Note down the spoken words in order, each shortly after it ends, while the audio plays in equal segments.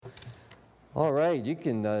All right, you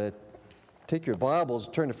can take your Bibles,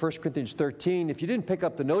 turn to 1 Corinthians 13. If you didn't pick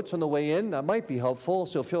up the notes on the way in, that might be helpful,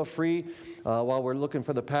 so feel free while we're looking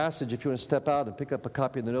for the passage, if you want to step out and pick up a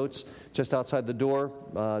copy of the notes just outside the door.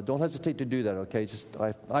 Don't hesitate to do that, okay?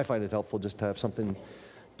 I find it helpful just to have something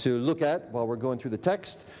to look at while we're going through the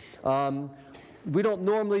text. We don't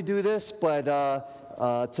normally do this, but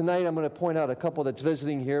tonight I'm going to point out a couple that's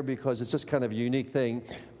visiting here because it's just kind of a unique thing.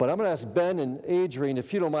 But I'm going to ask Ben and Adrian,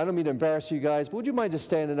 if you don't mind, I don't mean to embarrass you guys, but would you mind just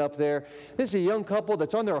standing up there? This is a young couple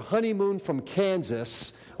that's on their honeymoon from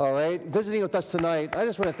Kansas, all right, visiting with us tonight. I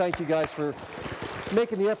just want to thank you guys for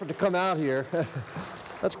making the effort to come out here.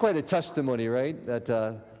 That's quite a testimony, right?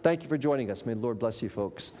 Thank you for joining us. May the Lord bless you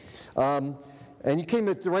folks. And you came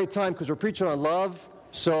at the right time because we're preaching on love.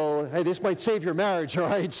 So, hey, this might save your marriage, all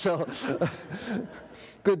right? So,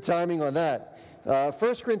 good timing on that. 1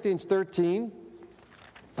 Corinthians 13,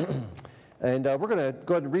 and we're going to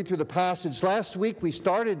go ahead and read through the passage. Last week, we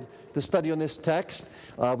started the study on this text.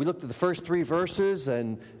 We looked at the first 3 verses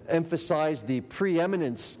and emphasized the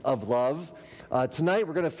preeminence of love. Tonight,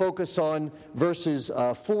 we're going to focus on verses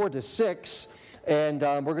 4 to 6. And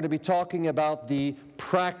we're going to be talking about the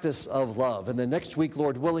practice of love. And then next week,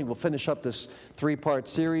 Lord willing, we'll finish up this 3-part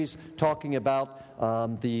series talking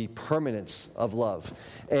about the permanence of love.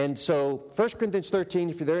 And so 1 Corinthians 13,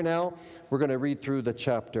 if you're there now, we're going to read through the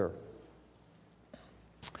chapter.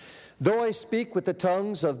 Though I speak with the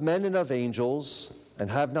tongues of men and of angels and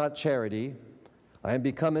have not charity, I am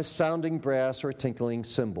become as sounding brass or a tinkling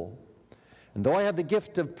cymbal. And though I have the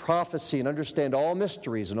gift of prophecy and understand all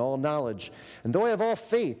mysteries and all knowledge, and though I have all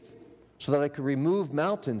faith so that I could remove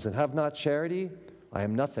mountains and have not charity, I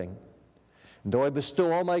am nothing. And though I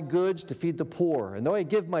bestow all my goods to feed the poor, and though I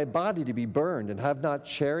give my body to be burned and have not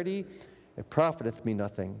charity, it profiteth me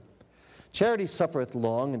nothing. Charity suffereth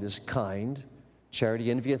long and is kind.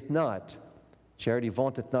 Charity envieth not. Charity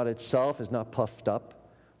vaunteth not itself, is not puffed up,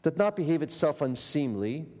 doth not behave itself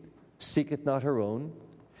unseemly, seeketh not her own,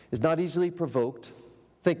 is not easily provoked,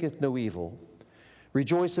 thinketh no evil,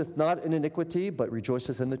 rejoiceth not in iniquity, but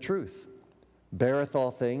rejoiceth in the truth, beareth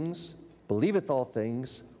all things, believeth all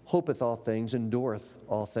things, hopeth all things, endureth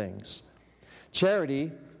all things.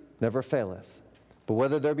 Charity never faileth. But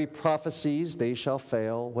whether there be prophecies, they shall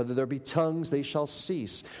fail. Whether there be tongues, they shall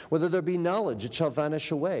cease. Whether there be knowledge, it shall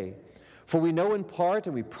vanish away. For we know in part,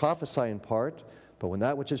 and we prophesy in part, but when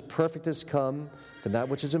that which is perfect is come, then that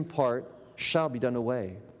which is in part shall be done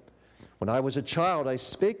away. When I was a child, I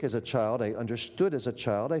spake as a child, I understood as a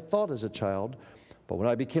child, I thought as a child. But when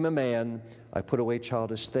I became a man, I put away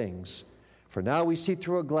childish things. For now we see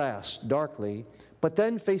through a glass, darkly, but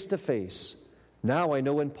then face to face. Now I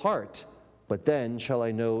know in part, but then shall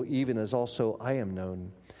I know even as also I am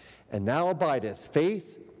known. And now abideth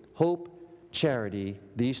faith, hope, charity,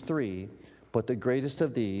 these 3, but the greatest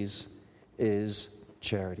of these is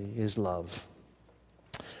charity, is love.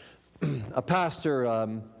 A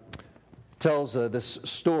pastor tells this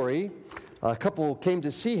story. A couple came to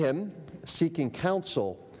see him seeking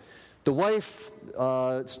counsel. The wife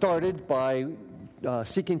started by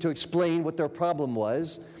seeking to explain what their problem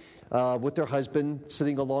was with their husband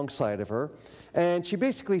sitting alongside of her. And she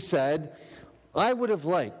basically said, I would have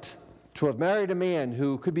liked to have married a man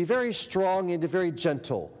who could be very strong and very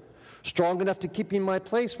gentle, strong enough to keep me in my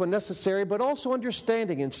place when necessary, but also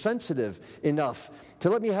understanding and sensitive enough to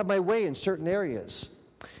let me have my way in certain areas.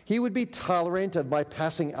 He would be tolerant of my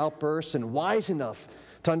passing outbursts and wise enough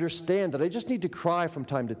to understand that I just need to cry from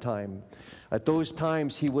time to time. At those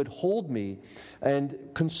times, he would hold me and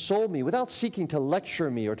console me without seeking to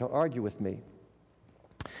lecture me or to argue with me.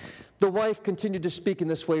 The wife continued to speak in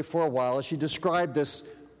this way for a while as she described this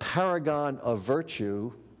paragon of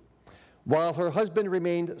virtue, while her husband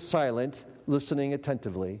remained silent, listening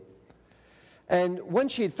attentively. And when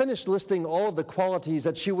she had finished listing all of the qualities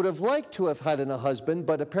that she would have liked to have had in a husband,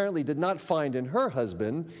 but apparently did not find in her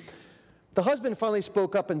husband, the husband finally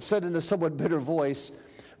spoke up and said in a somewhat bitter voice,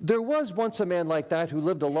 there was once a man like that who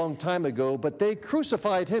lived a long time ago, but they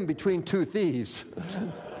crucified him between 2 thieves.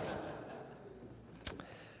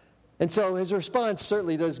 And so his response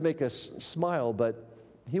certainly does make us smile, but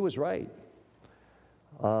he was right.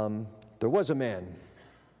 There was a man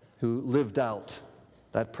who lived out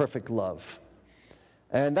that perfect love.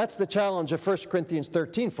 And that's the challenge of 1 Corinthians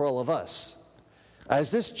 13 for all of us,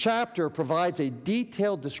 as this chapter provides a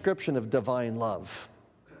detailed description of divine love.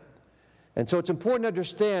 And so it's important to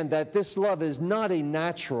understand that this love is not a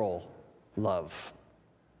natural love.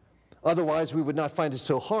 Otherwise, we would not find it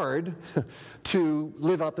so hard to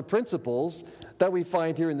live out the principles that we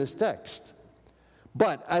find here in this text.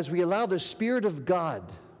 But as we allow the Spirit of God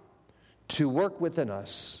to work within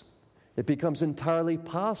us it becomes entirely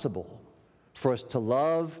possible for us to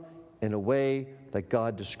love in a way that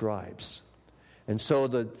God describes. And so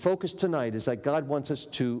the focus tonight is that God wants us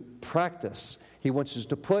to practice. He wants us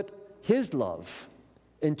to put His love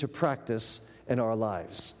into practice in our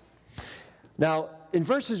lives. Now, in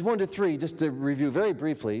verses 1 to 3, just to review very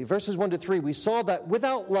briefly, verses 1 to 3, we saw that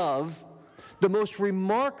without love, the most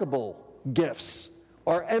remarkable gifts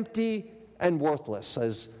are empty and worthless.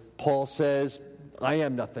 As Paul says, I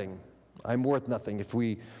am nothing. I'm worth nothing if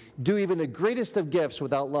we do even the greatest of gifts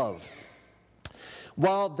without love.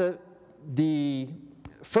 While the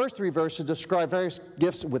first three verses describe various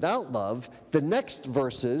gifts without love, the next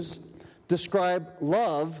verses describe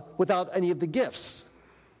love without any of the gifts.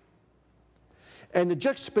 And the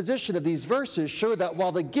juxtaposition of these verses show that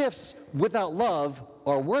while the gifts without love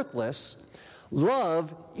are worthless,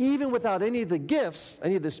 love, even without any of the gifts,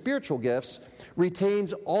 any of the spiritual gifts,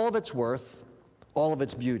 retains all of its worth, all of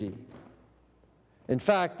its beauty. In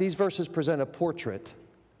fact, these verses present a portrait,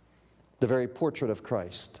 the very portrait of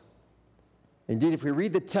Christ. Indeed, if we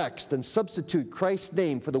read the text and substitute Christ's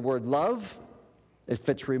name for the word love, it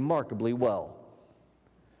fits remarkably well.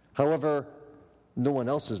 However, no one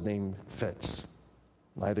else's name fits.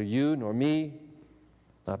 Neither you nor me,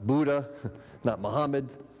 not Buddha, not Muhammad,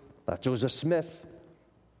 not Joseph Smith.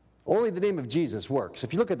 Only the name of Jesus works.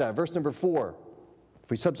 If you look at that, verse number 4,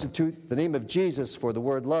 if we substitute the name of Jesus for the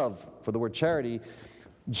word love, for the word charity,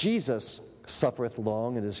 Jesus suffereth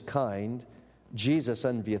long and is kind. Jesus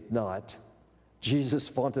envieth not. Jesus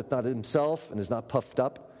vaunteth not himself and is not puffed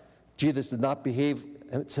up. Jesus did not behave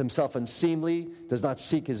himself unseemly, does not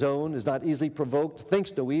seek his own, is not easily provoked,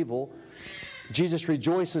 thinks no evil. Jesus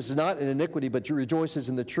rejoices not in iniquity, but rejoices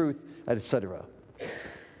in the truth, etc.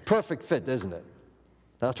 Perfect fit, isn't it?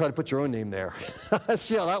 Now try to put your own name there.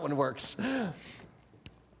 See how that one works.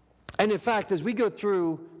 And in fact, as we go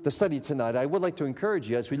through the study tonight, I would like to encourage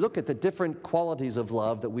you, as we look at the different qualities of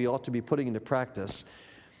love that we ought to be putting into practice,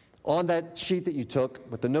 on that sheet that you took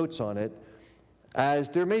with the notes on it, as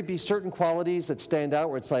there may be certain qualities that stand out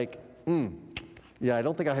where it's like, yeah, I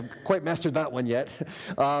don't think I have quite mastered that one yet.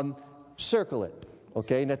 Circle it,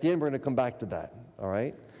 okay? And at the end, we're going to come back to that, all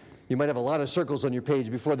right? You might have a lot of circles on your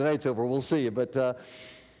page before the night's over. We'll see. But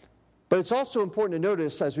it's also important to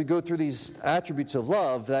notice as we go through these attributes of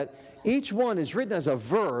love that each one is written as a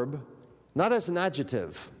verb, not as an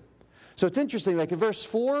adjective. So it's interesting, like in verse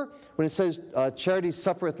 4, when it says, charity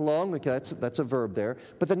suffereth long, okay, that's a verb there.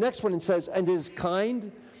 But the next one it says, and is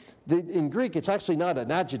kind. In Greek, it's actually not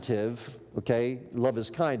an adjective, okay? Love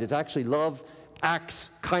is kind. It's actually love acts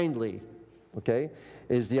kindly, okay,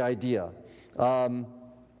 is the idea. And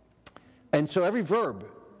so every verb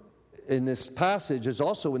in this passage is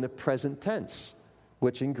also in the present tense,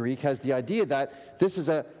 which in Greek has the idea that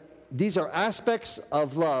these are aspects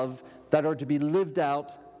of love that are to be lived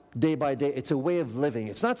out day by day. It's a way of living.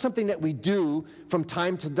 It's not something that we do from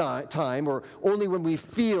time to time or only when we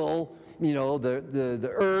feel,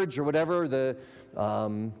 the urge or whatever,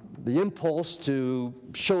 the impulse to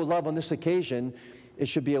show love on this occasion. It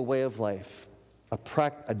should be a way of life,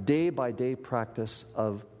 a day-by-day practice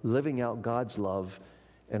of living out God's love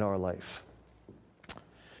in our life.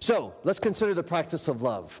 So, let's consider the practice of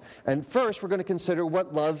love. And first, we're going to consider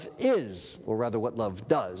what love is, or rather what love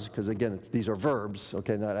does, because again, these are verbs,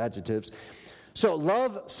 okay, not adjectives. So,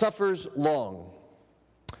 love suffers long.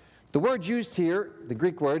 The word used here, the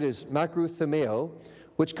Greek word, is makrothumeo,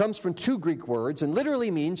 which comes from two Greek words and literally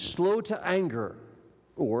means slow to anger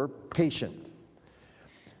or patient.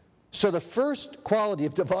 So the first quality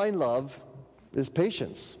of divine love is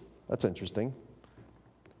patience. That's interesting.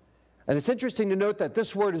 And it's interesting to note that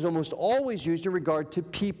this word is almost always used in regard to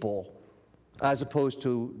people as opposed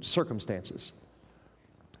to circumstances.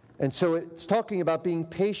 And so it's talking about being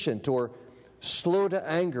patient or slow to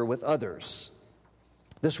anger with others.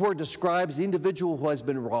 This word describes the individual who has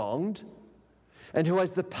been wronged and who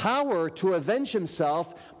has the power to avenge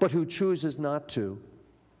himself, but who chooses not to.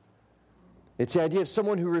 It's the idea of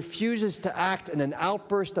someone who refuses to act in an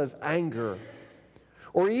outburst of anger,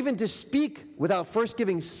 or even to speak without first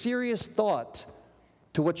giving serious thought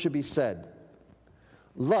to what should be said.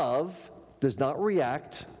 Love does not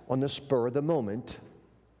react on the spur of the moment.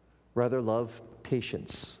 Rather, love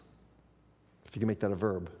patience. If you can make that a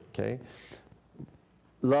verb, okay?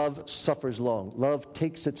 Love suffers long. Love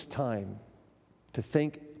takes its time to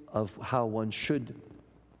think of how one should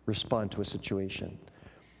respond to a situation.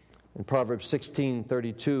 In Proverbs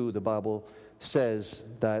 16:32, the Bible says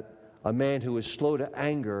that a man who is slow to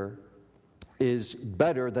anger is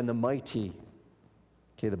better than the mighty.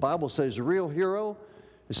 Okay, the Bible says a real hero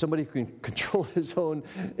is somebody who can control his own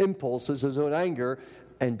impulses, his own anger,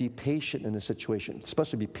 and be patient in a situation,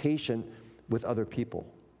 especially be patient with other people.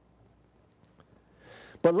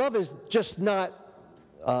 But love is not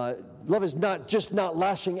just not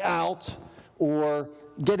lashing out or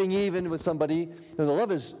getting even with somebody. No,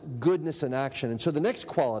 love is goodness in action. And so the next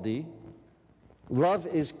quality, love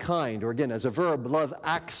is kind, or again, as a verb, love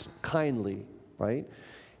acts kindly, right?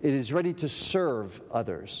 It is ready to serve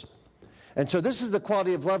others. And so this is the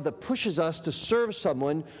quality of love that pushes us to serve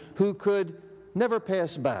someone who could never pay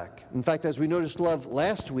us back. In fact, as we noticed love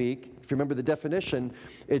last week, if you remember the definition,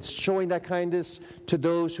 it's showing that kindness to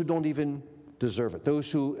those who don't even deserve it, those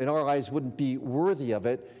who in our eyes wouldn't be worthy of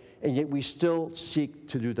it, and yet we still seek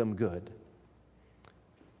to do them good.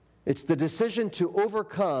 It's the decision to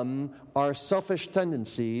overcome our selfish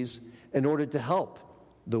tendencies in order to help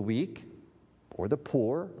the weak or the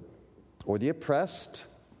poor or the oppressed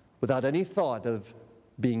without any thought of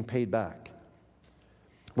being paid back.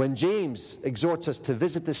 When James exhorts us to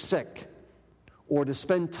visit the sick or to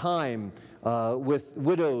spend time with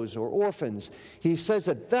widows or orphans, he says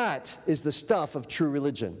that is the stuff of true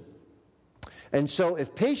religion. And so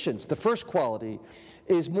if patience, the first quality,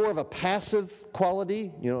 is more of a passive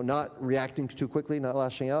quality, not reacting too quickly, not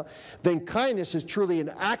lashing out, then kindness is truly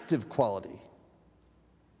an active quality.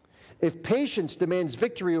 If patience demands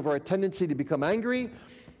victory over a tendency to become angry,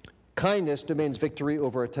 kindness demands victory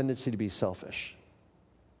over a tendency to be selfish.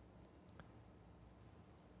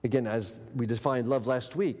 Again, as we defined love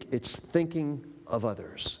last week, it's thinking of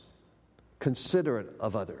others, considerate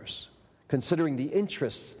of others, considering the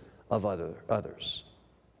interests of others.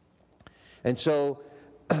 And so,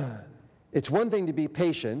 it's one thing to be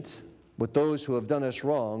patient with those who have done us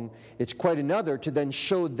wrong. It's quite another to then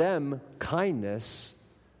show them kindness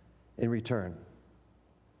in return.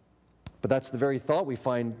 But that's the very thought we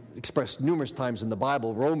find expressed numerous times in the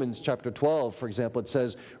Bible. Romans chapter 12, for example, it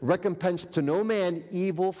says, "Recompense to no man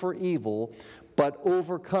evil for evil, but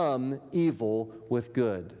overcome evil with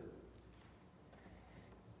good."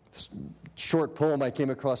 This short poem I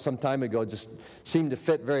came across some time ago just seemed to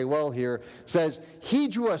fit very well here. It says, "He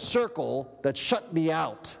drew a circle that shut me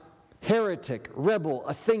out, heretic, rebel,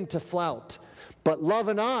 a thing to flout. But love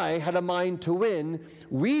and I had a mind to win.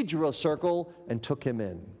 We drew a circle and took him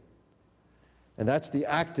in." And that's the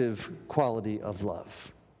active quality of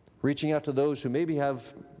love. Reaching out to those who maybe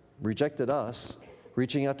have rejected us,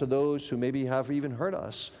 reaching out to those who maybe have even hurt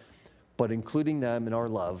us, but including them in our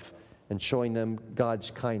love and showing them God's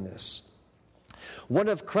kindness. One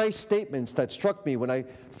of Christ's statements that struck me when I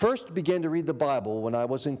first began to read the Bible when I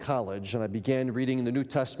was in college, and I began reading in the New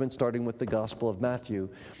Testament, starting with the Gospel of Matthew,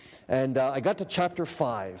 and I got to chapter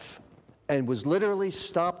 5, and was literally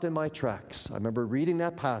stopped in my tracks. I remember reading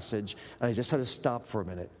that passage, and I just had to stop for a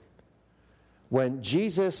minute. When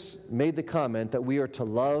Jesus made the comment that we are to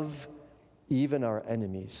love even our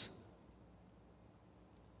enemies.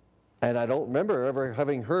 And I don't remember ever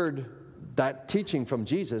having heard that teaching from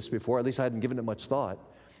Jesus before, at least I hadn't given it much thought.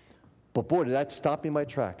 But boy, did that stop me in my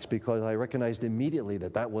tracks, because I recognized immediately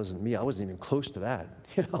that wasn't me. I wasn't even close to that.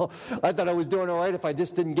 I thought I was doing all right if I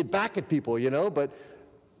just didn't get back at people, but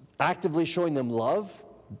actively showing them love,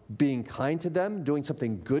 being kind to them, doing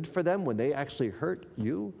something good for them when they actually hurt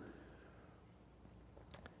you.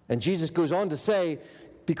 And Jesus goes on to say,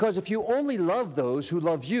 because if you only love those who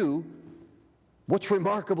love you, what's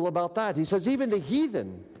remarkable about that? He says even the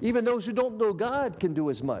heathen, even those who don't know God, can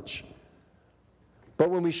do as much.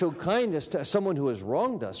 But when we show kindness to someone who has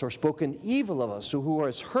wronged us or spoken evil of us or who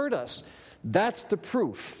has hurt us, that's the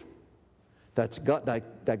proof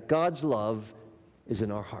that God's love is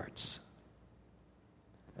in our hearts.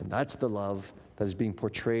 And that's the love that is being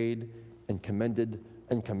portrayed and commended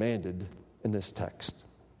and commanded in this text.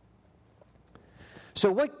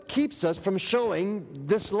 So what keeps us from showing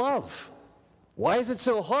this love? Why is it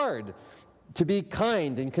so hard to be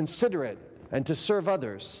kind and considerate and to serve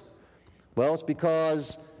others? Well, it's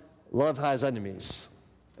because love has enemies.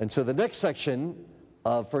 And so the next section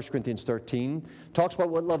of 1 Corinthians 13 talks about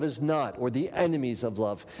what love is not, or the enemies of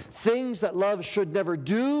love. Things that love should never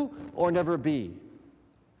do or never be.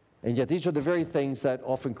 And yet these are the very things that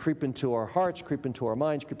often creep into our hearts, creep into our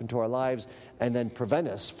minds, creep into our lives, and then prevent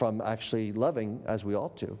us from actually loving as we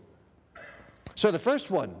ought to. So the first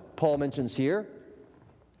one Paul mentions here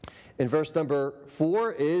in verse number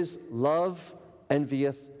 4 is love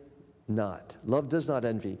envieth not. Love does not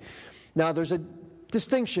envy. Now there's a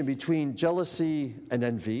distinction between jealousy and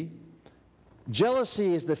envy.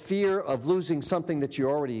 Jealousy is the fear of losing something that you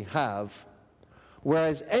already have,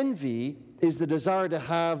 whereas envy is the desire to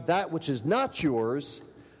have that which is not yours,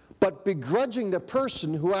 but begrudging the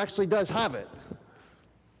person who actually does have it.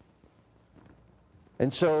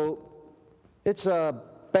 And so it's a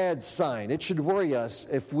bad sign. It should worry us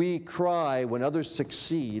if we cry when others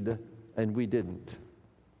succeed and we didn't.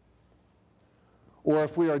 Or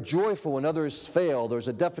if we are joyful when others fail, there's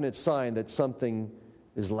a definite sign that something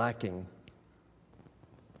is lacking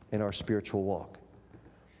in our spiritual walk.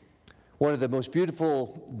 One of the most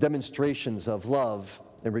beautiful demonstrations of love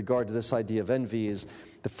in regard to this idea of envy is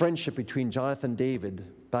the friendship between Jonathan and David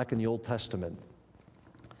back in the Old Testament.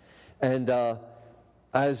 And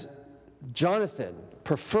as Jonathan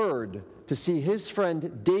preferred to see his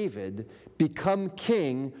friend David become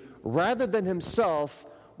king rather than himself,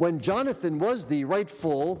 when Jonathan was the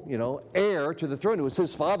rightful, heir to the throne. It was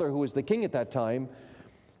his father who was the king at that time.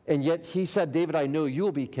 And yet he said, David, I know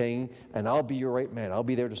you'll be king, and I'll be your right man. I'll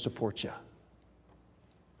be there to support you.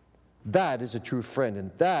 That is a true friend, and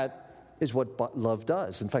that is what love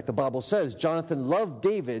does. In fact, the Bible says Jonathan loved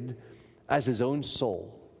David as his own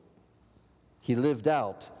soul. He lived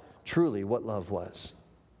out truly what love was.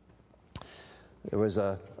 There was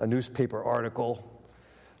a newspaper article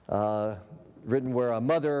written where a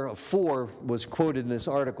mother of 4 was quoted in this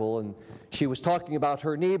article, and she was talking about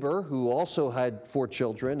her neighbor who also had 4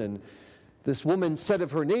 children, and this woman said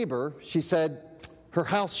of her neighbor, she said, her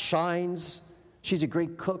house shines, she's a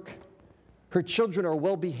great cook, her children are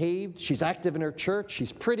well behaved, she's active in her church,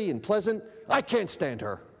 she's pretty and pleasant, I can't stand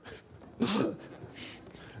her.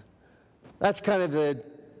 That's kind of the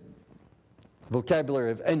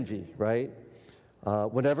vocabulary of envy, right?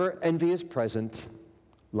 Whenever envy is present,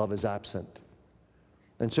 love is absent.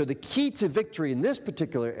 And so the key to victory in this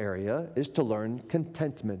particular area is to learn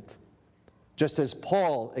contentment. Just as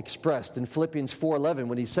Paul expressed in Philippians 4:11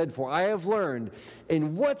 when he said, for I have learned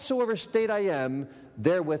in whatsoever state I am,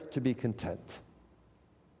 therewith to be content.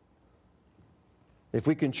 If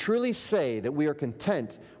we can truly say that we are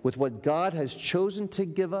content with what God has chosen to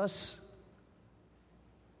give us,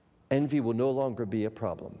 envy will no longer be a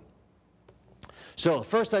problem. So,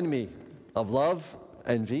 first enemy of love,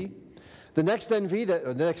 envy. The next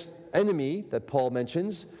enemy that Paul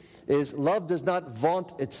mentions is love does not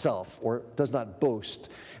vaunt itself or does not boast.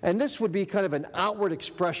 And this would be kind of an outward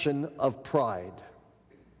expression of pride.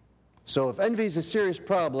 So if envy is a serious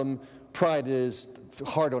problem, pride is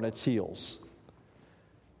hard on its heels.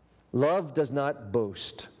 Love does not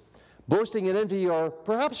boast. Boasting and envy are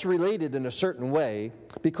perhaps related in a certain way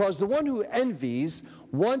because the one who envies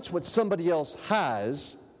wants what somebody else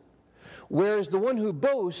has, whereas the one who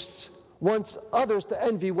boasts wants others to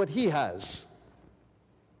envy what he has.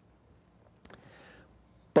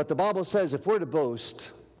 But the Bible says if we're to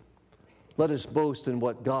boast, let us boast in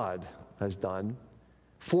what God has done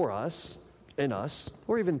for us, in us,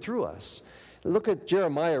 or even through us. Look at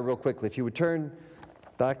Jeremiah real quickly. If you would turn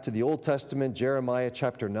back to the Old Testament, Jeremiah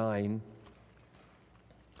chapter 9.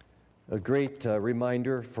 A great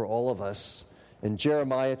reminder for all of us. In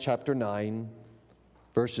Jeremiah chapter 9,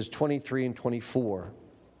 verses 23 and 24.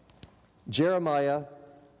 Jeremiah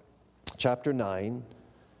chapter 9,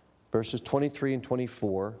 verses 23 and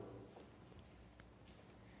 24.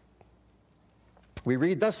 We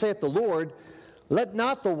read, thus saith the Lord, let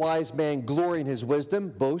not the wise man glory in his wisdom,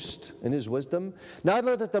 boast in his wisdom.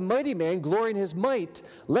 Neither let the mighty man glory in his might.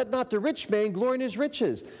 Let not the rich man glory in his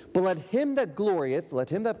riches. But let him that glorieth, let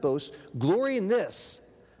him that boasts, glory in this,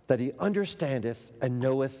 that he understandeth and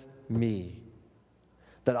knoweth me.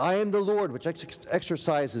 That I am the Lord which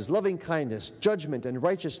exercises loving kindness, judgment, and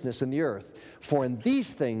righteousness in the earth. For in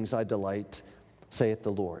these things I delight, saith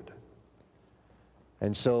the Lord.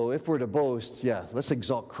 And so if we're to boast, let's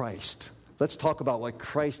exalt Christ. Let's talk about what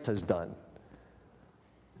Christ has done.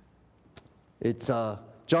 It's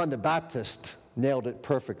John the Baptist nailed it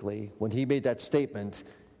perfectly when he made that statement,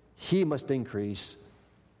 he must increase,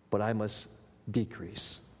 but I must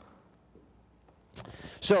decrease.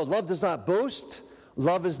 So love does not boast.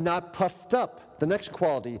 Love is not puffed up, the next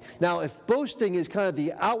quality. Now, if boasting is kind of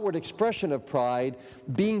the outward expression of pride,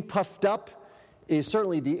 being puffed up is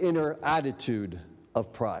certainly the inner attitude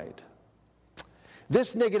of pride.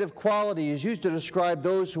 This negative quality is used to describe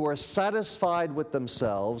those who are satisfied with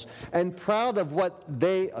themselves and proud of what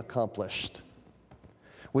they accomplished.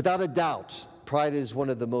 Without a doubt, pride is one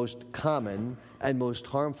of the most common and most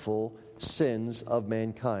harmful sins of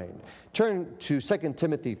mankind. Turn to 2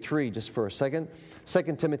 Timothy 3 just for a second.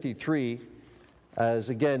 2 Timothy 3, as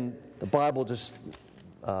again, the Bible just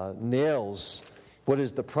nails what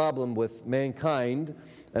is the problem with mankind,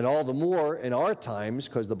 and all the more in our times,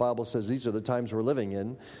 because the Bible says these are the times we're living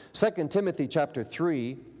in. 2 Timothy chapter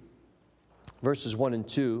 3, verses 1 and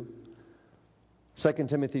 2. 2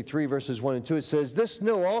 Timothy 3, verses 1 and 2, it says, this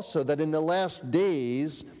know also that in the last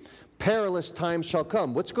days perilous times shall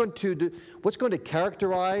come. What's going to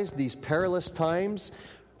characterize these perilous times?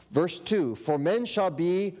 Verse 2, for men shall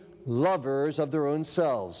be lovers of their own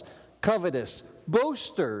selves, covetous,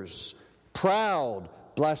 boasters, proud,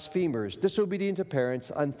 blasphemers, disobedient to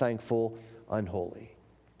parents, unthankful, unholy.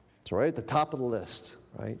 So right at the top of the list,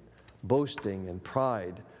 right? Boasting and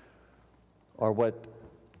pride are what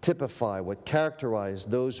typify, what characterize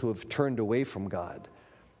those who have turned away from God,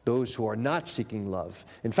 those who are not seeking love.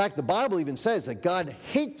 In fact, the Bible even says that God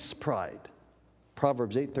hates pride.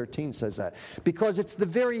 Proverbs 8:13 says that, because it's the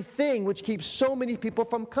very thing which keeps so many people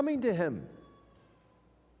from coming to Him.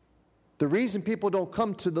 The reason people don't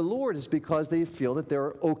come to the Lord is because they feel that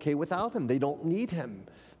they're okay without Him. They don't need Him.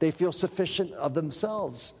 They feel sufficient of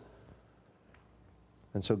themselves.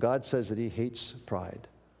 And so God says that He hates pride.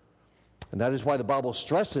 And that is why the Bible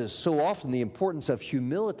stresses so often the importance of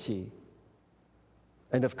humility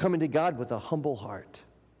and of coming to God with a humble heart.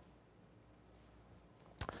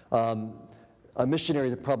 A missionary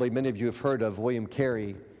that probably many of you have heard of, William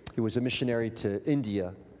Carey, he was a missionary to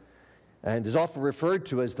India and is often referred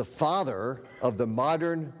to as the father of the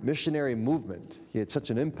modern missionary movement. He had such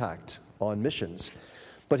an impact on missions.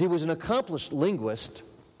 But he was an accomplished linguist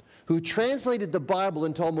who translated the Bible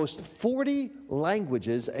into almost 40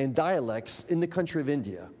 languages and dialects in the country of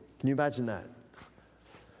India. Can you imagine that?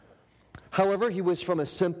 However, he was from a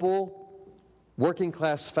simple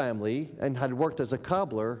working-class family and had worked as a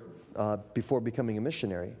cobbler before becoming a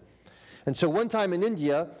missionary. And so one time in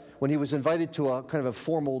India, when he was invited to a kind of a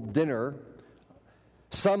formal dinner,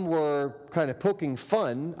 some were kind of poking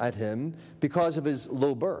fun at him because of his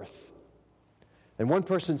low birth. And one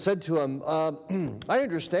person said to him, I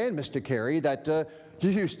understand, Mr. Carey, that you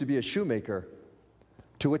used to be a shoemaker.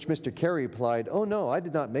 To which Mr. Carey replied, oh no, I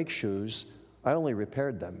did not make shoes, I only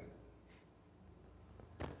repaired them.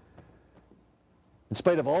 In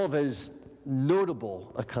spite of all of his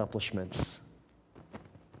notable accomplishments,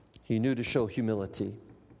 he knew to show humility.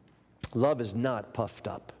 Love is not puffed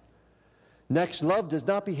up. Next, love does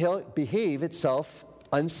not behave itself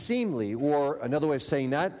unseemly, or another way of saying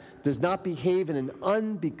that, does not behave in an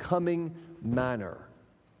unbecoming manner.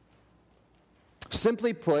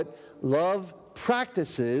 Simply put, love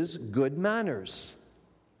practices good manners.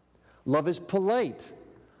 Love is polite.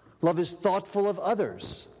 Love is thoughtful of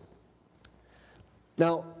others.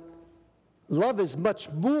 Now, love is much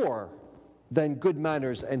more than good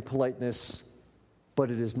manners and politeness,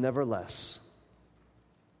 but it is never less.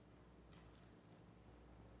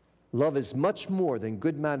 Love is much more than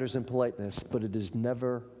good manners and politeness, but it is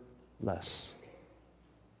never less.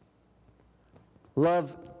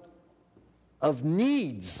 Love of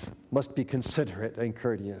needs must be considerate and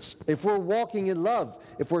courteous. If we're walking in love,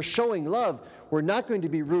 if we're showing love, we're not going to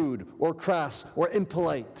be rude or crass or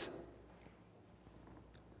impolite.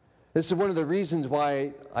 This is one of the reasons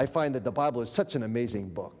why I find that the Bible is such an amazing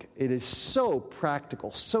book. It is so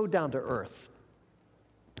practical, so down to earth.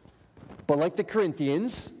 But like the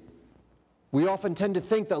Corinthians, we often tend to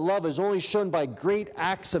think that love is only shown by great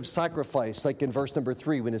acts of sacrifice, like in verse number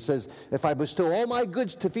 3 when it says, if I bestow all my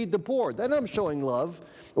goods to feed the poor, then I'm showing love.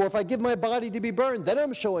 Or if I give my body to be burned, then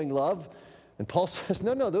I'm showing love. And Paul says,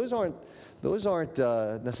 no, those aren't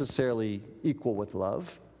necessarily equal with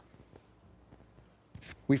love.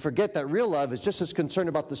 We forget that real love is just as concerned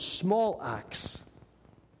about the small acts,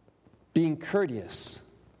 being courteous,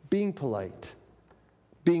 being polite,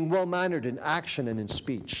 being well-mannered in action and in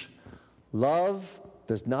speech. Love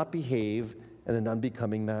does not behave in an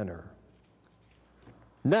unbecoming manner.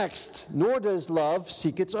 Next, nor does love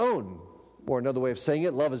seek its own. Or another way of saying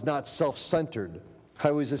it, love is not self-centered.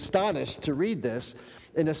 I was astonished to read this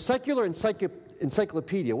in a secular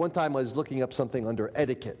encyclopedia. One time I was looking up something under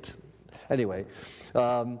etiquette. Anyway,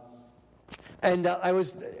 I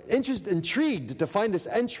was intrigued to find this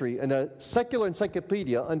entry in a secular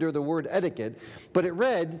encyclopedia under the word etiquette, but it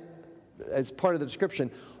read, as part of the description,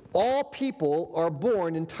 all people are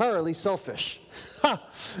born entirely selfish. Ha!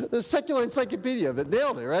 The secular encyclopedia, but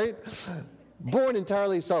nailed it, right? Born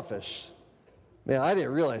entirely selfish. Man, I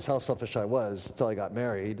didn't realize how selfish I was until I got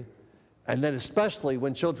married, and then especially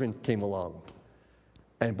when children came along.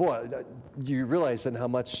 And boy, you realize then how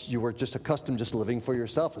much you were just accustomed just living for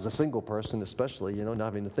yourself as a single person, especially, not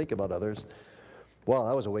having to think about others. Well,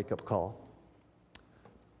 that was a wake-up call.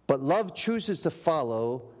 But love chooses to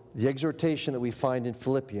follow the exhortation that we find in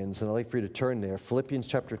Philippians, and I'd like for you to turn there. Philippians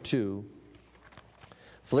chapter 2.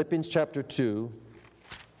 Philippians chapter 2,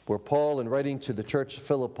 where Paul, in writing to the church of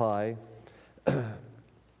Philippi,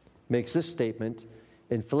 makes this statement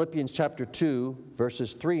in Philippians chapter 2,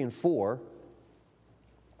 verses 3 and 4.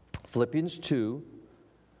 Philippians 2,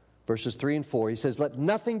 verses 3 and 4, he says, let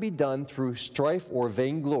nothing be done through strife or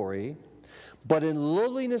vainglory, But in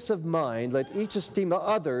lowliness of mind, let each esteem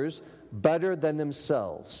others better than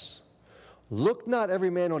themselves. Look not every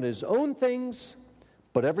man on his own things,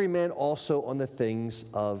 but every man also on the things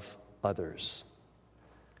of others.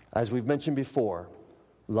 As we've mentioned before,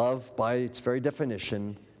 love, by its very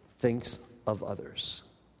definition, thinks of others.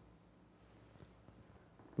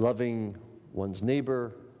 Loving one's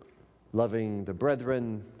neighbor, loving the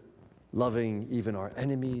brethren, loving even our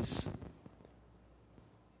enemies,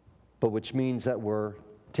 but which means that we're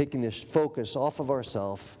taking this focus off of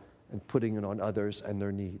ourselves and putting it on others and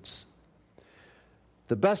their needs.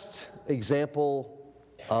 The best example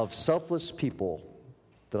of selfless people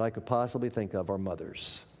that I could possibly think of are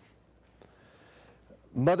mothers.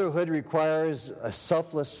 Motherhood requires a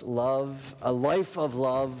selfless love, a life of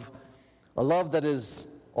love, a love that is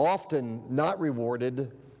often not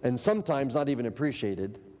rewarded and sometimes not even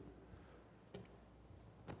appreciated.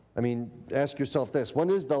 I mean, ask yourself this: when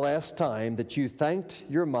is the last time that you thanked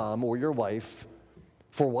your mom or your wife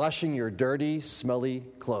for washing your dirty, smelly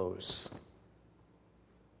clothes?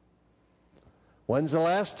 When's the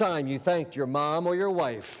last time you thanked your mom or your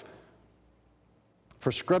wife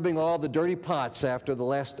for scrubbing all the dirty pots after the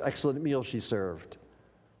last excellent meal she served?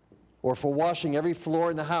 Or for washing every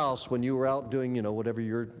floor in the house when you were out doing, whatever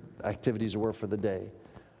your activities were for the day?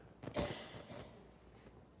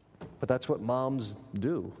 But that's what moms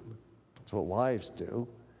do. That's what wives do.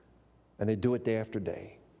 And they do it day after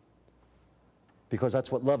day. Because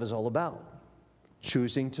that's what love is all about.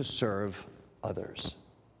 Choosing to serve others.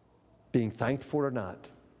 Being thanked for it or not.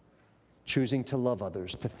 Choosing to love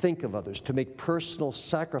others, to think of others, to make personal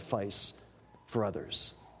sacrifice for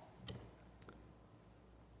others.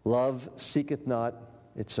 Love seeketh not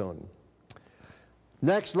its own.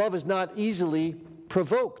 Next, love is not easily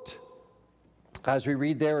provoked. As we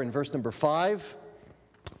read there in verse number 5,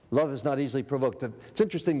 love is not easily provoked. It's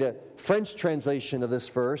interesting, the French translation of this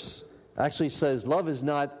verse actually says love is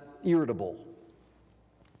not irritable.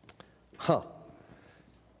 Are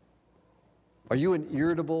you an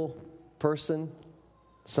irritable person?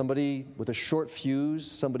 Somebody with a short fuse?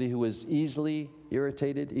 Somebody who is easily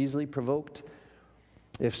irritated, easily provoked?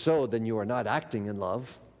 If so, then you are not acting in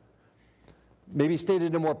love. Maybe stated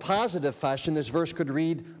in a more positive fashion, this verse could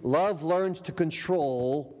read, love learns to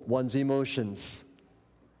control one's emotions.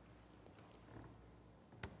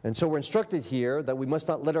 And so we're instructed here that we must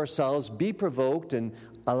not let ourselves be provoked and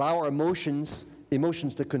allow our emotions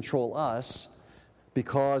to control us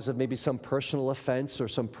because of maybe some personal offense or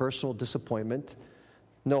some personal disappointment.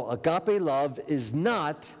 No, agape love is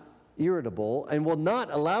not irritable and will not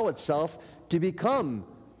allow itself to become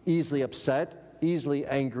easily upset, easily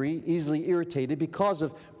angry, easily irritated because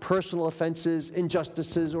of personal offenses,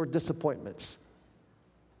 injustices, or disappointments.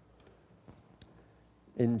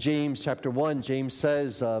 In James chapter 1, James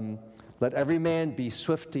says, let every man be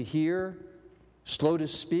swift to hear, slow to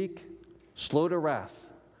speak, slow to wrath,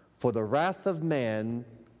 for the wrath of man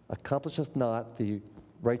accomplisheth not the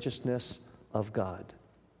righteousness of God.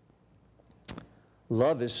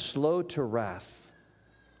 Love is slow to wrath.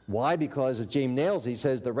 Why? Because as James nails, he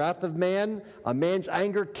says, the wrath of man, a man's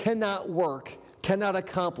anger cannot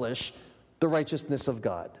accomplish the righteousness of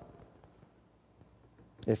God.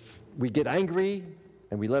 If we get angry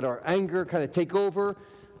and we let our anger kind of take over,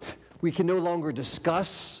 we can no longer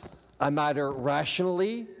discuss a matter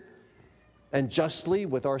rationally and justly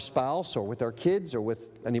with our spouse or with our kids or with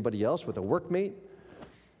anybody else, with a workmate.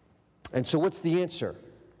 And so what's the answer?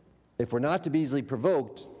 If we're not to be easily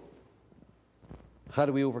provoked, how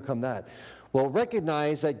do we overcome that? Well,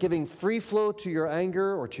 recognize that giving free flow to your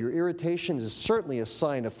anger or to your irritation is certainly a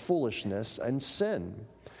sign of foolishness and sin.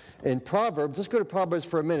 In Proverbs, let's go to Proverbs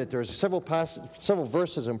for a minute. There's several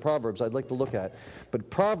verses in Proverbs I'd like to look at. But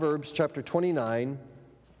Proverbs chapter 29,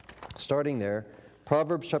 starting there,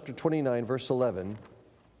 Proverbs chapter 29, verse 11.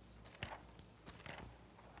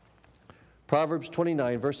 Proverbs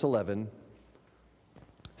 29, verse 11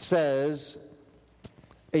 says,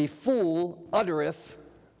 a fool uttereth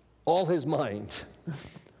all his mind,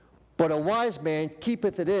 but a wise man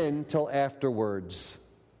keepeth it in till afterwards.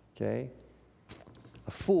 Okay?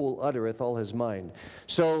 A fool uttereth all his mind.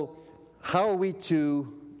 So, how are we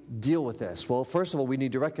to deal with this? Well, first of all, we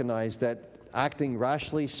need to recognize that acting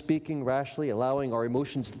rashly, speaking rashly, allowing our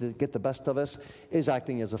emotions to get the best of us is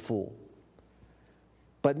acting as a fool.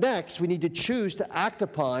 But next, we need to choose to act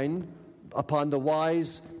upon the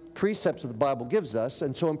wise precepts that the Bible gives us.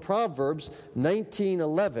 And so in Proverbs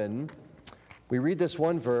 19:11, we read this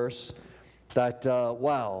one verse that,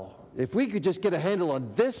 if we could just get a handle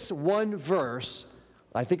on this one verse,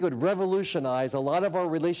 I think it would revolutionize a lot of our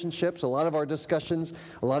relationships, a lot of our discussions,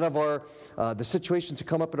 a lot of our the situations that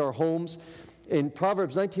come up in our homes. In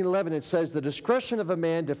Proverbs 19:11, it says, "The discretion of a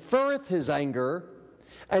man deferreth his anger,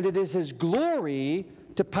 and it is his glory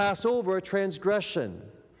to pass over a transgression."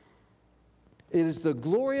 It is the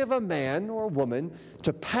glory of a man or a woman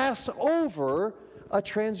to pass over a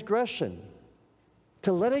transgression,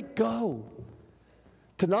 to let it go,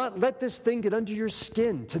 to not let this thing get under your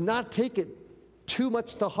skin, to not take it too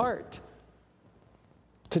much to heart,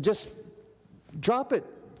 to just drop it,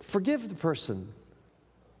 forgive the person.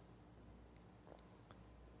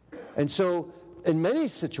 And so, in many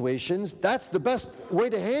situations, that's the best way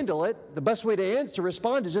to handle it. The best way to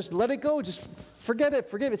respond is just let it go. Just forget it.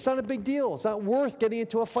 Forgive it. It's not a big deal. It's not worth getting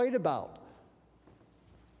into a fight about.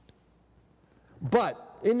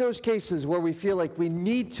 But in those cases where we feel like we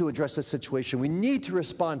need to address the situation, we need to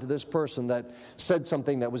respond to this person that said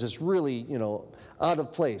something that was just really, out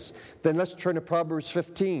of place, then let's turn to Proverbs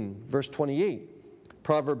 15, verse 28.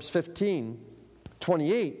 Proverbs 15,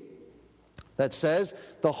 28. That says,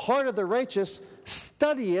 "The heart of the righteous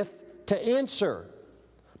studieth to answer,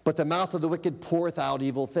 but the mouth of the wicked poureth out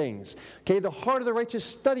evil things." Okay, the heart of the righteous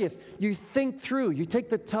studieth. You think through, you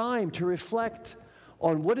take the time to reflect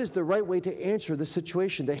on what is the right way to answer this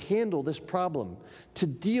situation, to handle this problem, to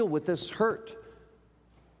deal with this hurt.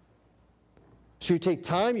 So you take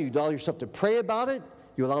time, you allow yourself to pray about it,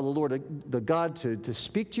 you allow the Lord, the God, to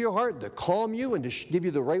speak to your heart, to calm you, and to give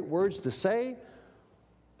you the right words to say.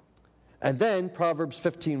 And then Proverbs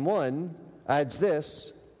 15:1 adds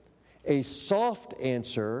this, "A soft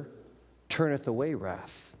answer turneth away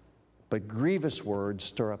wrath, but grievous words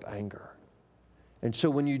stir up anger." And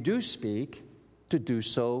so when you do speak, to do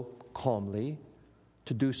so calmly,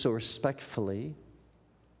 to do so respectfully,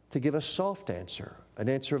 to give a soft answer, an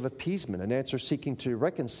answer of appeasement, an answer seeking to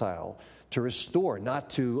reconcile, to restore, not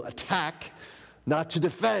to attack, not to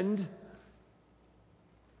defend.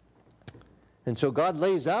 And so God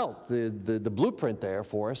lays out the blueprint there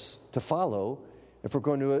for us to follow if we're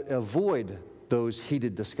going to avoid those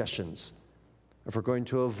heated discussions, if we're going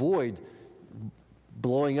to avoid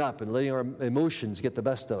blowing up and letting our emotions get the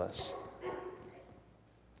best of us.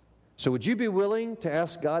 So would you be willing to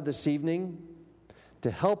ask God this evening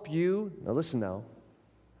to help you? Now listen now.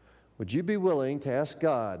 Would you be willing to ask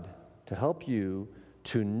God to help you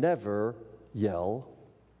to never yell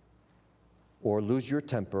or lose your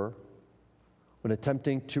temper when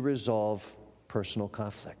attempting to resolve personal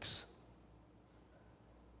conflicts?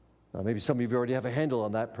 Now, maybe some of you already have a handle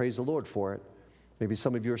on that. Praise the Lord for it. Maybe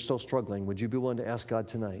some of you are still struggling. Would you be willing to ask God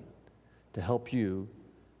tonight to help you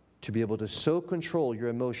to be able to so control your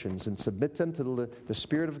emotions and submit them to the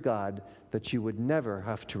Spirit of God that you would never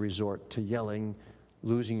have to resort to yelling,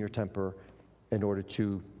 losing your temper in order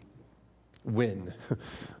to win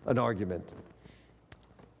an argument?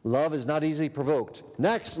 Love is not easily provoked.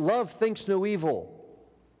 Next, love thinks no evil.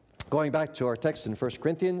 Going back to our text in 1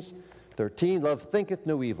 Corinthians 13, love thinketh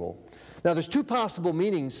no evil. Now, there's two possible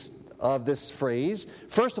meanings of this phrase.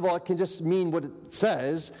 First of all, it can just mean what it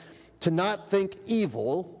says, to not think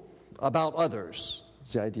evil about others.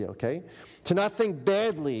 That's the idea, okay? To not think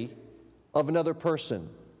badly of another person.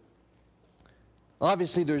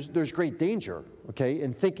 Obviously, there's great danger, okay,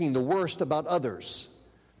 in thinking the worst about others,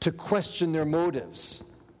 to question their motives,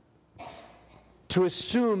 to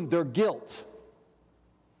assume their guilt.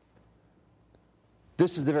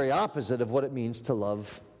 This is the very opposite of what it means to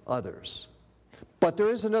love others. But there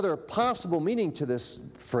is another possible meaning to this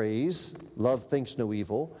phrase, love thinks no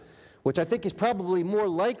evil, which I think is probably more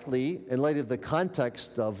likely in light of the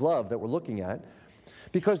context of love that we're looking at,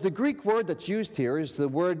 because the Greek word that's used here is the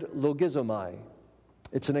word logizomai.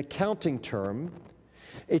 It's an accounting term.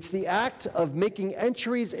 It's the act of making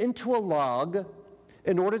entries into a log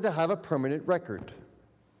in order to have a permanent record.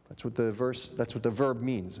 That's what the verb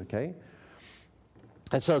means, okay?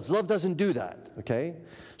 And so love doesn't do that, okay?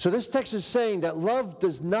 So this text is saying that love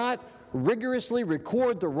does not rigorously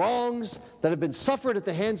record the wrongs that have been suffered at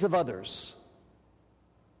the hands of others.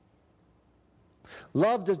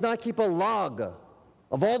 Love does not keep a log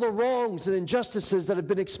of all the wrongs and injustices that have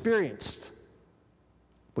been experienced,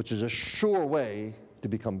 which is a sure way to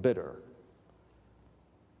become bitter.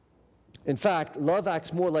 In fact, love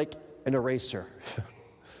acts more like an eraser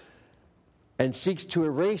and seeks to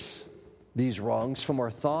erase these wrongs from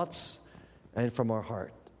our thoughts and from our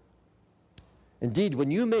heart. Indeed, when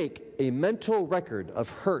you make a mental record of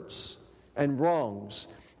hurts and wrongs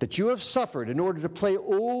that you have suffered in order to play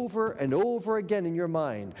over and over again in your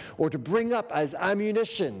mind, or to bring up as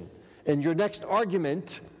ammunition in your next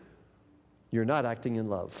argument, you're not acting in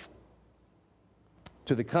love.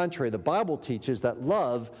 To the contrary, the Bible teaches that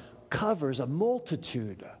love covers a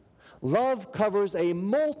multitude. Love covers a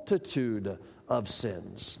multitude of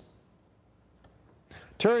sins.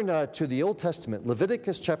 Turn to the Old Testament,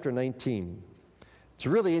 Leviticus chapter 19. It's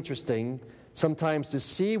really interesting sometimes to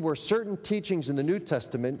see where certain teachings in the New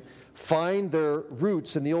Testament find their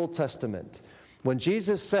roots in the Old Testament. When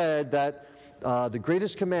Jesus said that the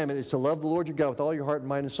greatest commandment is to love the Lord your God with all your heart,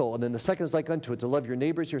 mind, and soul, and then the second is like unto it, to love your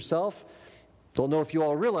neighbors yourself. Don't know if you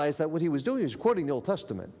all realize that what he was doing, he was quoting the Old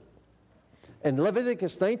Testament. And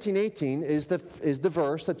Leviticus 19:18 is the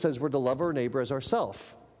verse that says we're to love our neighbor as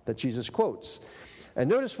ourself, that Jesus quotes. And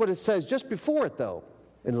notice what it says just before it, though.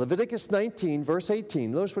 In Leviticus 19, verse 18,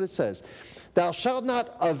 notice what it says. Thou shalt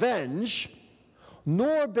not avenge,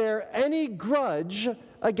 nor bear any grudge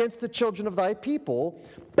against the children of thy people,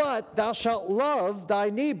 but thou shalt love thy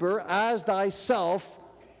neighbor as thyself.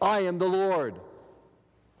 I am the Lord.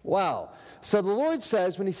 Wow. So the Lord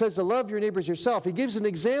says, when he says to love your neighbors yourself, he gives an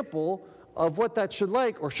example of what that should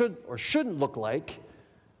like or shouldn't look like.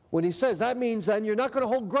 When he says that means then you're not going to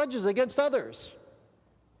hold grudges against others.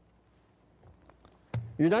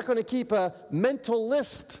 You're not going to keep a mental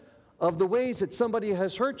list of the ways that somebody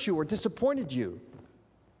has hurt you or disappointed you.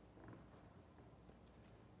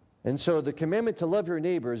 And so the commandment to love your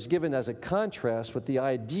neighbor is given as a contrast with the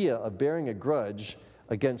idea of bearing a grudge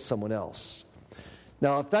against someone else.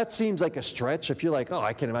 Now, if that seems like a stretch, if you're like, oh,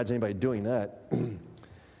 I can't imagine anybody doing that.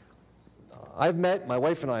 My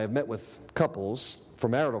wife and I have met with couples for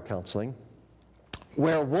marital counseling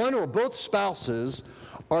where one or both spouses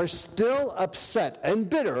are still upset and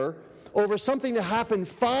bitter over something that happened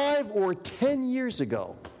 5 or 10 years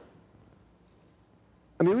ago.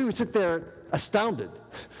 I mean, we would sit there astounded.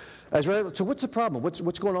 So what's the problem?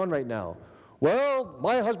 What's going on right now? Well,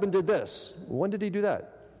 my husband did this. When did he do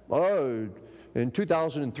that? Oh, in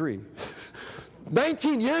 2003.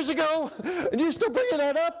 19 years ago? And you're still bringing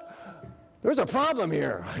that up? There's a problem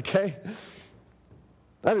here, okay?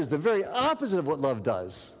 That is the very opposite of what love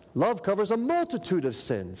does. Love covers a multitude of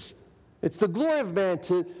sins. It's the glory of man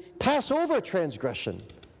to pass over a transgression,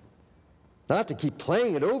 not to keep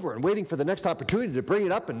playing it over and waiting for the next opportunity to bring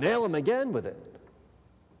it up and nail him again with it.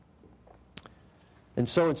 And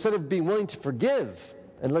so instead of being willing to forgive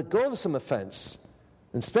and let go of some offense,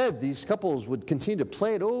 instead these couples would continue to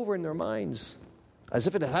play it over in their minds as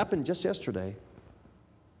if it had happened just yesterday.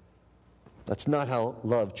 That's not how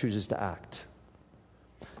love chooses to act.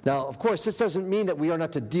 Now, of course, this doesn't mean that we are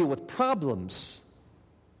not to deal with problems,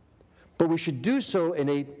 but we should do so in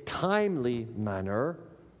a timely manner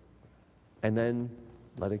and then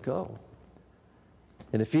let it go.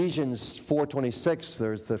 In Ephesians 4:26,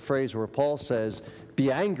 there's the phrase where Paul says,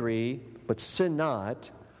 "Be angry, but sin not.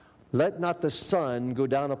 Let not the sun go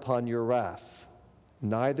down upon your wrath.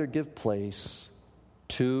 Neither give place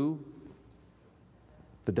to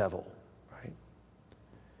the devil."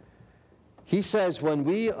 He says when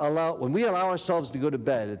we allow ourselves to go to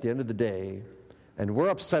bed at the end of the day and we're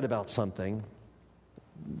upset about something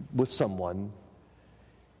with someone,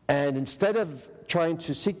 and instead of trying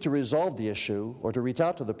to seek to resolve the issue or to reach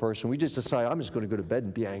out to the person, we just decide, I'm just going to go to bed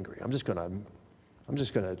and be angry. I'm just going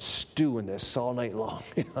to stew in this all night long.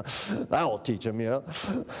 That will teach him,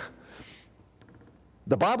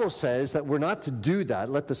 The Bible says that we're not to do that,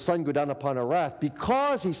 let the sun go down upon our wrath,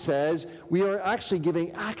 because, he says, we are actually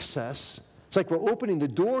giving access. It's like we're opening the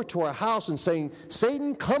door to our house and saying,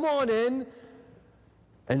 Satan, come on in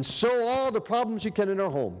and sow all the problems you can in our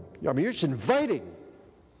home. I mean, you're just inviting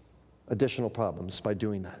additional problems by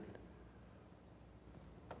doing that.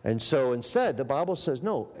 And so instead, the Bible says,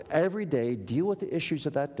 no, every day, deal with the issues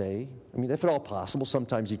of that day. I mean, if at all possible,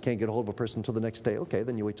 sometimes you can't get a hold of a person until the next day. Okay,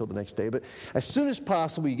 then you wait till the next day. But as soon as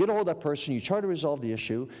possible, you get a hold of that person, you try to resolve the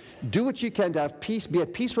issue, do what you can to have peace, be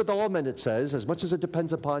at peace with all men, it says, as much as it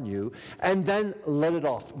depends upon you, and then let it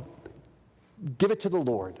off. Give it to the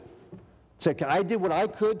Lord. Say, okay, I did what I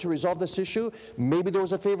could to resolve this issue. Maybe there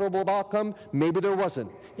was a favorable outcome. Maybe there wasn't.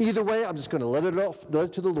 Either way, I'm just going to let it off, let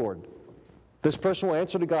it to the Lord. This person will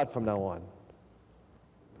answer to God from now on.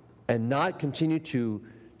 And not continue to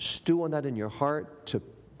stew on that in your heart, to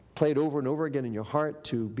play it over and over again in your heart,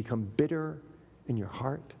 to become bitter in your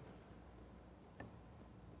heart.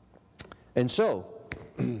 And so,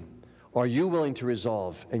 are you willing to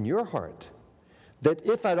resolve in your heart that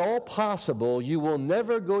if at all possible, you will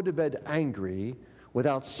never go to bed angry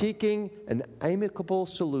without seeking an amicable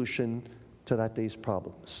solution to that day's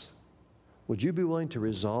problems? Would you be willing to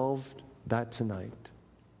resolve that tonight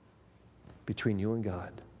between you and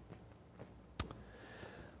God?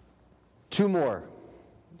 2 more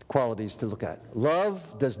qualities to look at.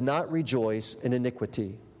 Love does not rejoice in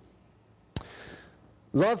iniquity.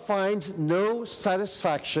 Love finds no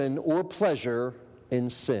satisfaction or pleasure in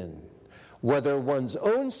sin, whether one's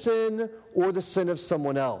own sin or the sin of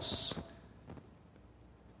someone else.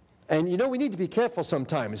 And we need to be careful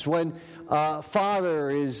sometimes when a father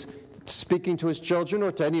is speaking to his children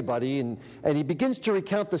or to anybody, and he begins to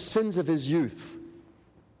recount the sins of his youth.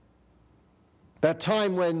 That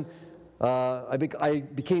time when I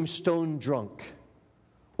became stone drunk.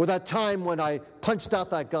 Or that time when I punched out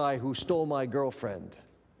that guy who stole my girlfriend.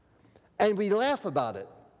 And we laugh about it.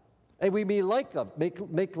 And we make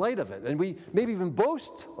light of it. And we maybe even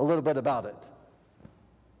boast a little bit about it.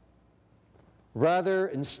 Rather,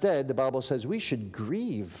 instead, the Bible says we should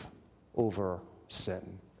grieve over sin.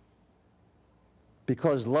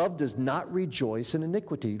 Because love does not rejoice in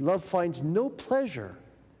iniquity. Love finds no pleasure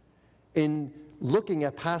in looking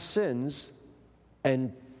at past sins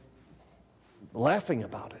and laughing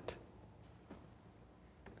about it.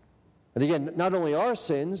 And again, not only our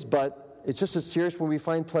sins, but it's just as serious when we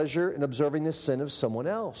find pleasure in observing the sin of someone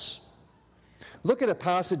else. Look at a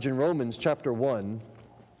passage in Romans chapter 1.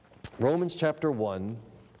 Romans chapter 1.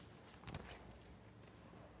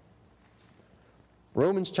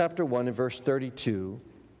 Romans chapter 1 and verse 32.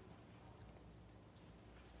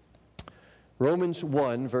 Romans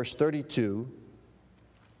 1 verse 32.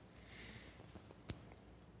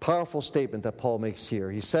 Powerful statement that Paul makes here.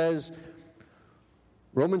 He says,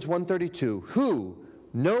 Romans 1:32, who,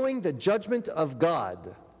 knowing the judgment of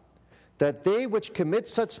God, that they which commit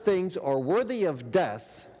such things are worthy of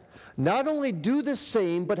death, not only do the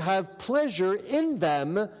same, but have pleasure in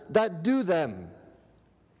them that do them.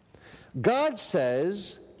 God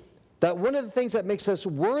says that one of the things that makes us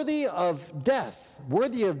worthy of death,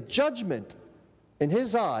 worthy of judgment in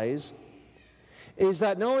His eyes, is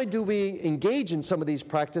that not only do we engage in some of these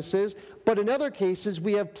practices, but in other cases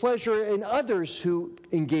we have pleasure in others who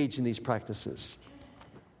engage in these practices.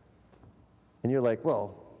 And you're like,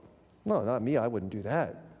 well, no, not me, I wouldn't do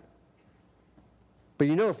that. But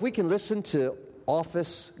if we can listen to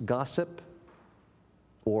office gossip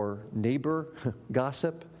or neighbor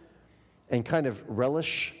gossip and kind of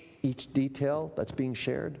relish each detail that's being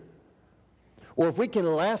shared, or if we can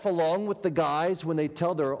laugh along with the guys when they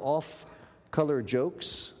tell their off-color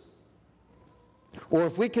jokes, or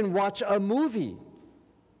if we can watch a movie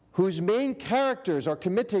whose main characters are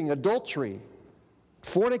committing adultery,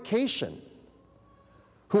 fornication,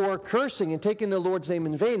 who are cursing and taking the Lord's name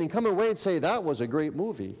in vain, and come away and say, that was a great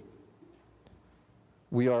movie,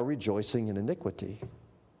 we are rejoicing in iniquity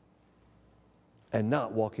and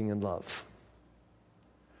not walking in love.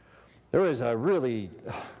 There is a really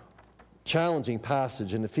challenging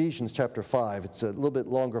passage in Ephesians chapter 5. It's a little bit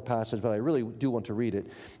longer passage, but I really do want to read it.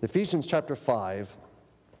 Ephesians chapter 5,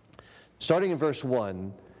 starting in verse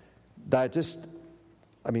 1,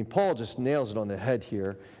 Paul just nails it on the head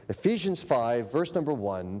here. Ephesians 5, verse number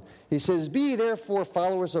 1, he says, be ye therefore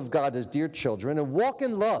followers of God as dear children, and walk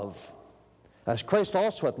in love, as Christ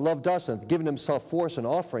also hath loved us, and hath given himself for us an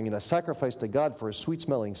offering and a sacrifice to God for a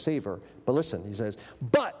sweet-smelling savor. But listen, he says,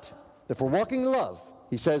 but, if we're walking in love,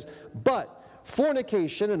 he says, but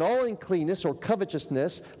fornication and all uncleanness or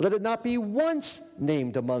covetousness, let it not be once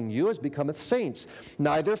named among you as becometh saints.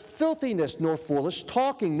 Neither filthiness, nor foolish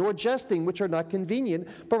talking, nor jesting, which are not convenient,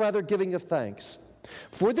 but rather giving of thanks.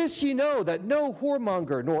 For this ye know, that no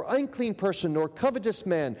whoremonger, nor unclean person, nor covetous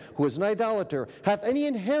man, who is an idolater, hath any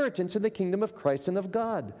inheritance in the kingdom of Christ and of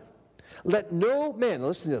God. Let no man,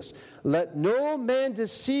 listen to this, let no man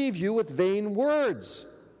deceive you with vain words.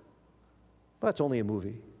 Well, that's only a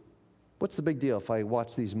movie. What's the big deal if I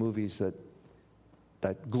watch these movies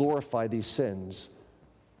that glorify these sins?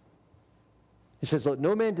 He says, let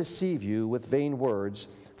no man deceive you with vain words,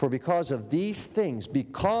 for because of these things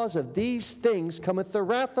cometh the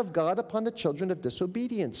wrath of God upon the children of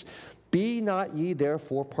disobedience. Be not ye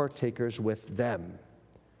therefore partakers with them.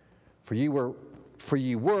 For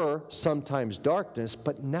ye were sometimes darkness,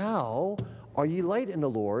 but now are ye light in the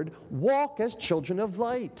Lord. Walk as children of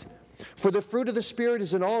light. For the fruit of the Spirit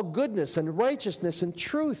is in all goodness and righteousness and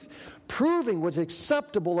truth, proving what's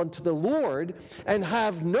acceptable unto the Lord, and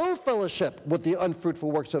have no fellowship with the unfruitful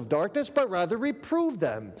works of darkness, but rather reprove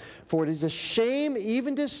them. For it is a shame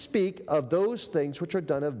even to speak of those things which are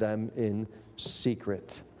done of them in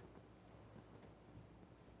secret.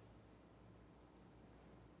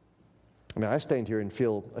 I stand here and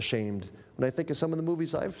feel ashamed when I think of some of the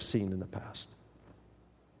movies I've seen in the past.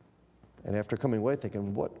 And after coming away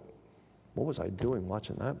thinking, what was I doing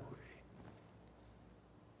watching that movie?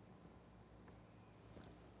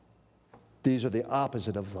 These are the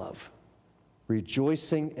opposite of love.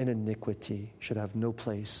 Rejoicing in iniquity should have no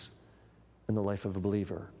place in the life of a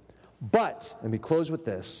believer. But, and we close with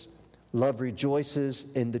this, love rejoices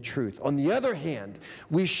in the truth. On the other hand,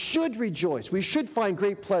 we should rejoice. We should find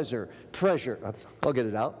great pleasure. I'll get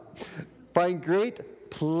it out. Find great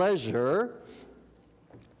pleasure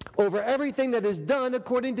over everything that is done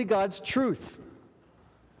according to God's truth.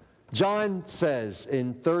 John says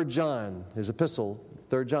in 3 John, his epistle,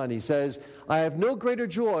 3 John, he says, I have no greater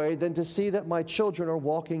joy than to see that my children are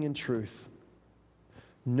walking in truth.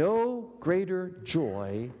 No greater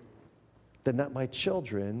joy than that my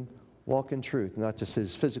children walk in truth. Not just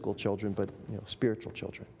his physical children, but spiritual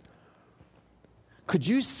children. Could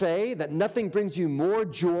you say that nothing brings you more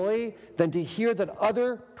joy than to hear that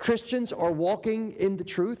other Christians are walking in the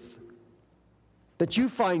truth? That you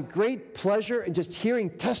find great pleasure in just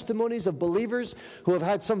hearing testimonies of believers who have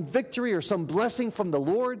had some victory or some blessing from the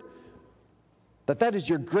Lord? That is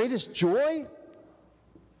your greatest joy?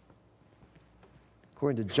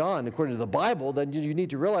 According to John, according to the Bible, then you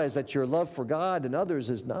need to realize that your love for God and others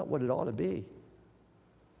is not what it ought to be.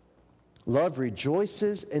 Love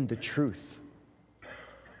rejoices in the truth.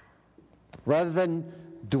 Rather than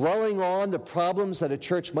dwelling on the problems that a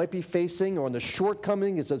church might be facing or on the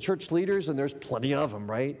shortcomings of church leaders, and there's plenty of them,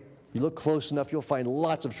 right? You look close enough, you'll find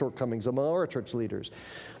lots of shortcomings among our church leaders.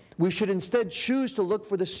 We should instead choose to look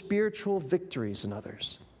for the spiritual victories in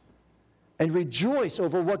others and rejoice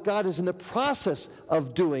over what God is in the process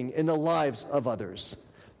of doing in the lives of others.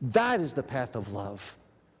 That is the path of love.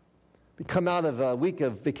 We come out of a week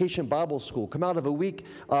of Vacation Bible School, come out of a week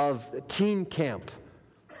of teen camp,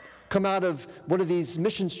 come out of one of these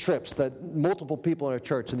missions trips that multiple people in our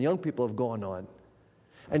church and the young people have gone on.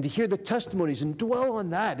 And to hear the testimonies and dwell on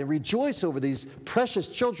that and rejoice over these precious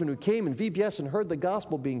children who came in VBS and heard the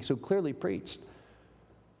gospel being so clearly preached.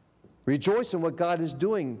 Rejoice in what God is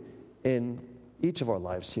doing in each of our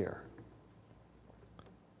lives here.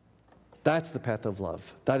 That's the path of love.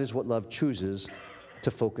 That is what love chooses to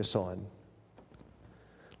focus on.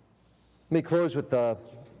 Let me close with the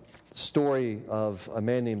story of a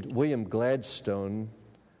man named William Gladstone.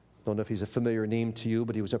 Don't know if he's a familiar name to you,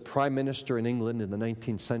 but he was a prime minister in England in the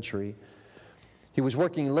 19th century. He was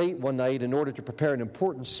working late one night in order to prepare an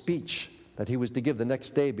important speech that he was to give the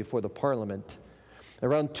next day before the Parliament.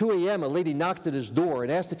 Around 2 a.m., a lady knocked at his door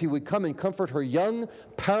and asked if he would come and comfort her young,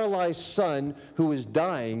 paralyzed son who was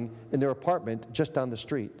dying in their apartment just down the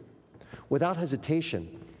street. Without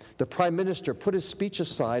hesitation, the prime minister put his speech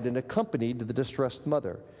aside and accompanied the distressed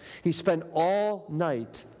mother. He spent all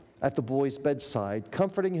night at the boy's bedside,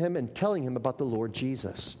 comforting him and telling him about the Lord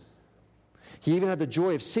Jesus. He even had the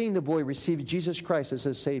joy of seeing the boy receive Jesus Christ as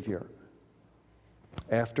his Savior.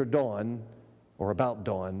 After dawn, or about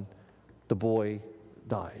dawn, the boy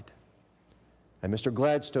died. And Mr.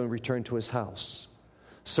 Gladstone returned to his house.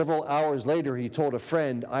 Several hours later, he told a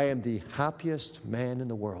friend, I am the happiest man in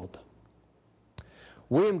the world.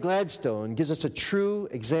 William Gladstone gives us a true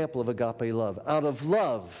example of agape love. Out of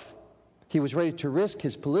love, he was ready to risk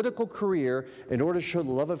his political career in order to show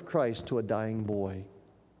the love of Christ to a dying boy.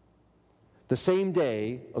 The same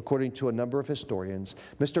day, according to a number of historians,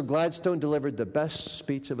 Mr. Gladstone delivered the best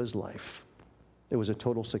speech of his life. It was a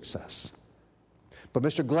total success. But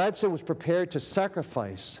Mr. Gladstone was prepared to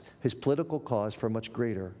sacrifice his political cause for a much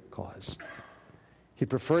greater cause. He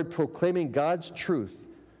preferred proclaiming God's truth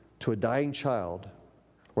to a dying child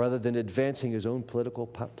rather than advancing his own political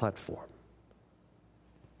platform.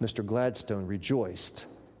 Mr. Gladstone rejoiced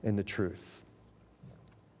in the truth.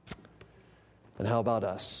 And how about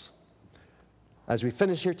us? As we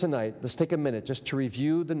finish here tonight, let's take a minute just to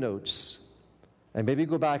review the notes and maybe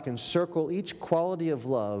go back and circle each quality of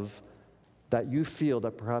love that you feel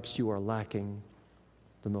that perhaps you are lacking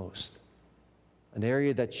the most. An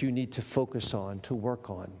area that you need to focus on, to work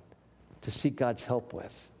on, to seek God's help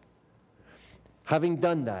with. Having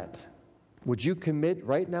done that, would you commit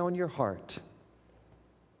right now in your heart?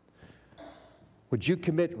 Would you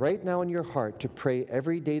commit right now in your heart to pray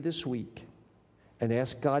every day this week and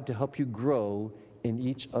ask God to help you grow in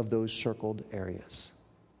each of those circled areas?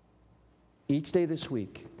 Each day this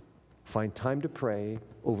week, find time to pray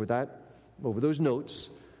over those notes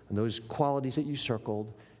and those qualities that you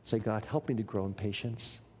circled. Say, God, help me to grow in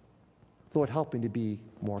patience. Lord, help me to be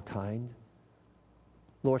more kind.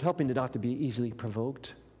 Lord, help me not to be easily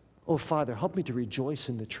provoked. Oh, Father, help me to rejoice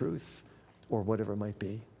in the truth, or whatever it might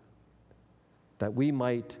be. That we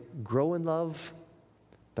might grow in love,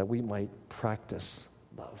 that we might practice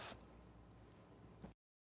love.